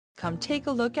Come take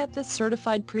a look at this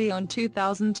certified pre-owned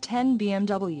 2010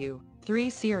 BMW 3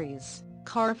 Series.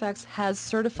 Carfax has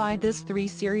certified this 3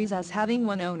 Series as having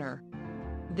one owner.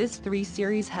 This 3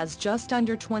 Series has just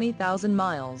under 20,000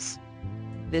 miles.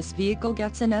 This vehicle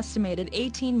gets an estimated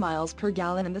 18 miles per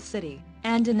gallon in the city,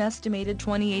 and an estimated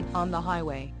 28 on the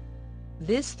highway.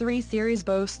 This 3 Series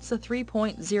boasts a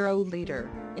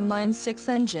 3.0-liter inline-six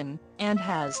engine, and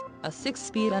has a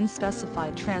 6-speed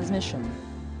unspecified transmission.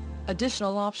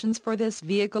 Additional options for this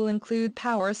vehicle include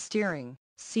power steering,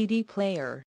 CD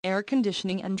player, air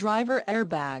conditioning and driver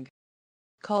airbag.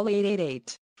 Call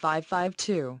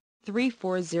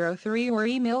 888-552-3403 or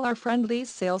email our friendly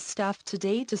sales staff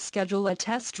today to schedule a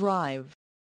test drive.